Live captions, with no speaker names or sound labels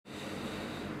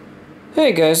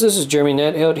Hey guys, this is Jeremy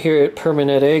Net out here at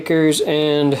Permanent Acres,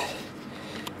 and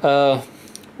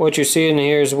what you're seeing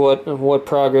here is what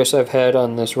progress I've had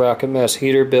on this rocket mass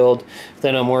heater build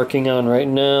that I'm working on right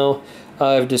now.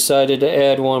 I've decided to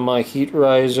add one of my heat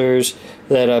risers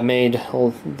that I made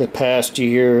the past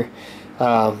year,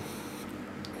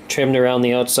 trimmed around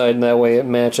the outside, and that way it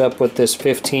match up with this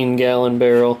 15-gallon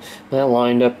barrel that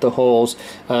lined up the holes.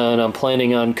 And I'm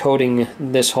planning on coating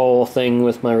this whole thing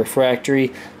with my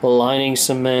refractory lining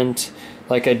cement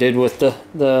like I did with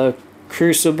the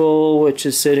crucible, which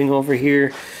is sitting over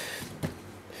here,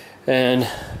 and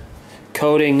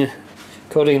coating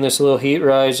this little heat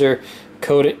riser,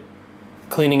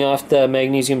 cleaning off the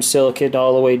magnesium silicate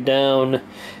all the way down,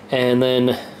 and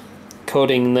then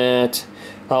coating that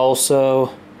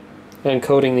also, and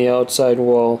coating the outside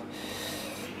wall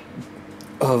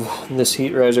of this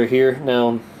heat riser here.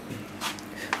 Now,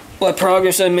 what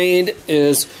progress I made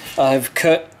is I've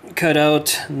cut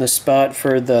out the spot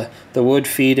for the wood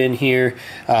feed in here.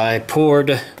 I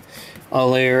poured a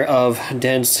layer of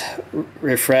dense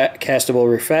castable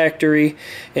refractory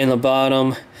in the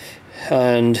bottom,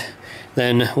 and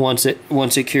then once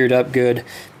it cured up good,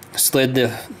 slid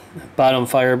the bottom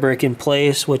fire brick in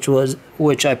place,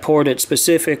 which I poured it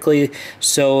specifically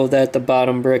so that the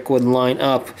bottom brick would line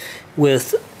up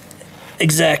with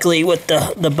exactly with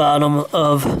the bottom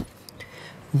of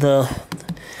the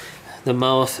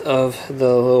mouth of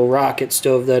the little rocket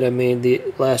stove that I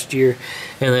made last year,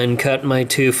 and then cut my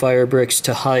 2 fire bricks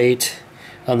to height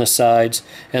on the sides,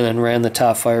 and then ran the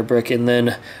top fire brick, and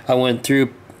then I went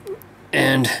through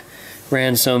and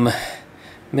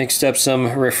mixed up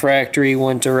some refractory,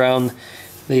 went around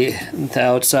the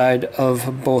outside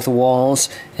of both walls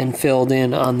and filled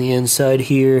in on the inside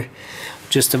here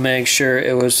just to make sure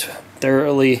it was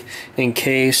thoroughly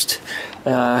encased.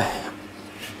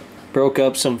 Broke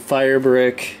up some fire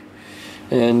brick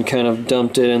and kind of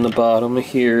dumped it in the bottom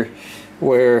here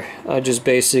where I just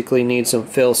basically need some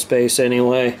fill space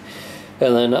anyway.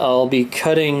 And then I'll be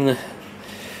cutting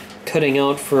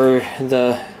out for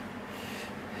the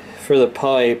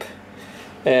pipe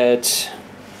at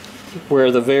where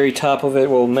the very top of it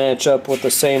will match up with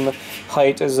the same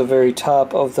height as the very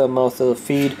top of the mouth of the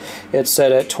feed. It's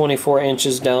set at 24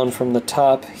 inches down from the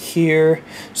top here,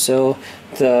 so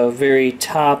the very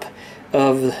top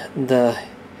of the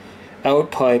out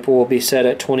pipe will be set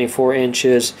at 24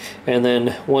 inches, and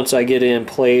then once I get it in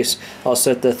place, I'll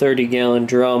set the 30-gallon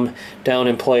drum down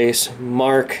in place,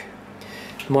 mark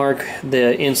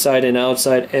the inside and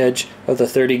outside edge of the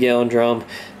 30-gallon drum,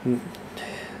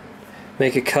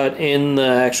 make a cut in the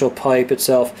actual pipe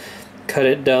itself, cut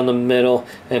it down the middle,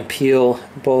 and peel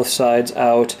both sides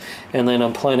out. And then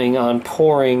I'm planning on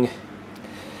pouring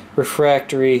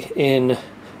refractory in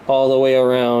all the way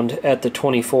around at the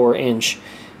 24-inch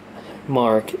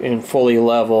mark and fully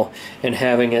level, and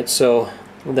having it so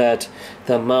that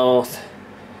the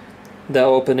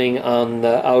opening on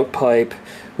the out pipe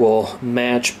will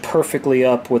match perfectly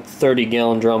up with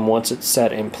 30-gallon drum once it's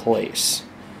set in place.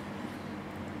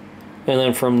 And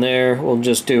then from there we'll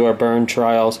just do our burn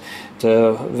trials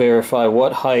to verify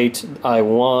what height I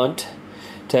want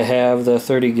to have the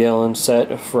 30-gallon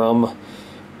set from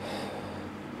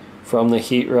the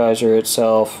heat riser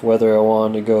itself, whether I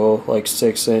want to go like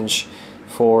 6-inch,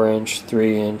 4-inch,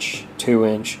 3-inch,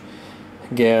 2-inch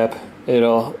gap. It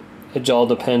all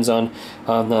depends on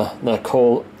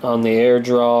the air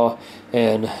draw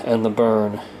and the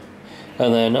burn.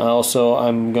 And then also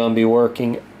I'm going to be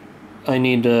working, I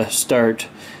need to start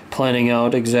planning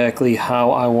out exactly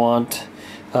how I want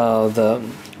the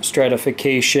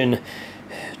stratification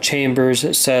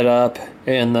chambers set up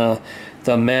and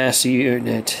the mass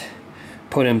unit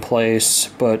put in place.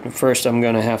 But first I'm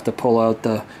going to have to pull out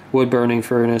the wood burning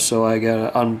furnace, so I got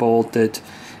to unbolt it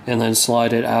and then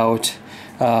slide it out.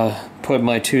 Put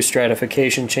my 2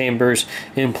 stratification chambers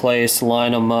in place,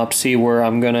 line them up, see where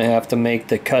I'm going to have to make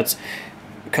the cuts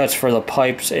for the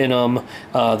pipes in them,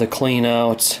 the clean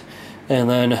outs. And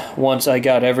then once I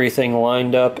got everything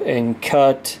lined up and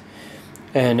cut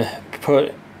and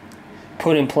put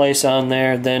in place on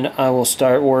there, then I will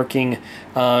start working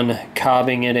on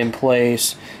cobbing it in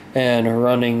place and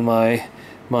running my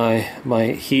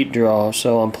heat draw.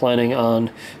 So I'm planning on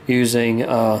using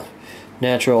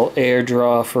natural air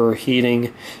draw for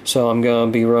heating, so I'm going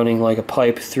to be running like a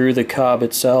pipe through the cob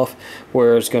itself,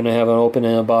 where it's going to have an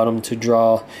opening at the bottom to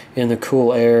draw in the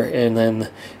cool air, and then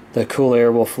the cool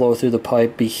air will flow through the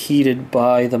pipe, be heated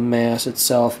by the mass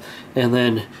itself, and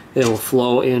then it will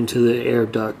flow into the air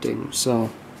ducting. So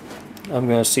I'm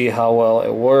going to see how well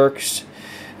it works.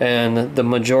 And the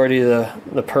majority of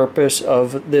the purpose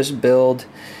of this build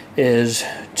is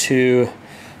to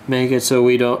make it so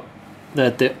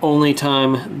that the only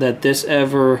time that this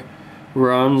ever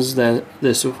runs, that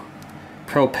this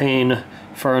propane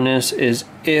furnace, is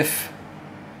if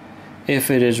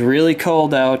it is really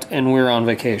cold out and we're on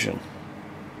vacation.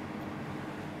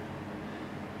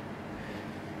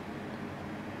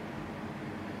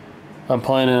 I'm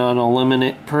planning on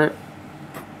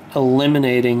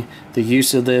eliminating the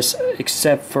use of this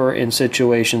except for in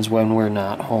situations when we're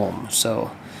not home.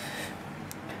 So,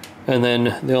 and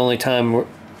then the only time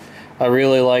I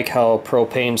really like how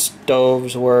propane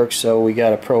stoves work. So we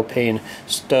got a propane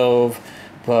stove,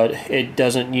 but it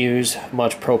doesn't use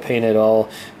much propane at all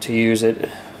to use it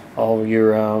all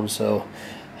year round. So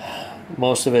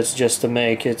most of it's just to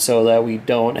make it so that we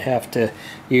don't have to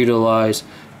utilize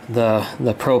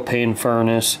the propane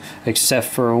furnace except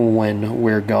for when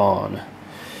we're gone.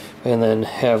 And then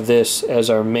have this as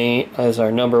our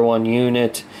number one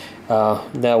unit.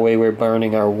 That way we're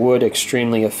burning our wood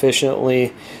extremely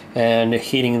efficiently and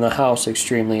heating the house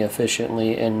extremely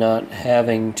efficiently, and not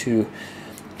having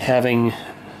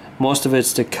most of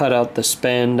it's to cut out the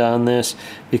spend on this,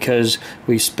 because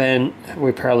we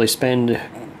probably spend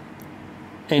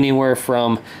anywhere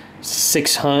from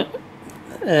 600,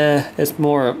 it's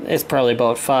probably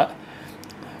about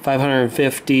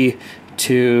 550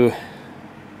 to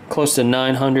close to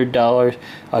 $900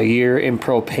 a year in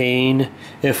propane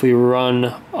if we run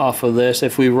off of this.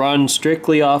 If we run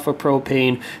strictly off of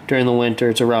propane during the winter,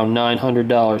 it's around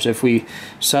 $900. If we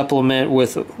supplement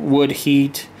with wood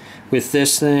heat with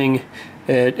this thing,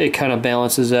 it kind of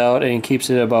balances out and keeps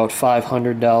it about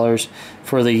 $500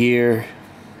 for the year.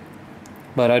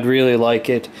 But I'd really like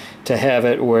it to have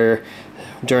it where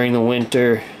during the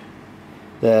winter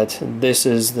that this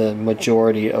is the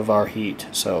majority of our heat.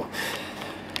 So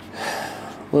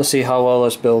we'll see how well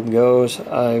this build goes.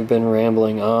 I've been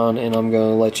rambling on and I'm going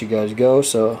to let you guys go.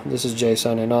 So this is Jay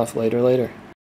signing off. Later.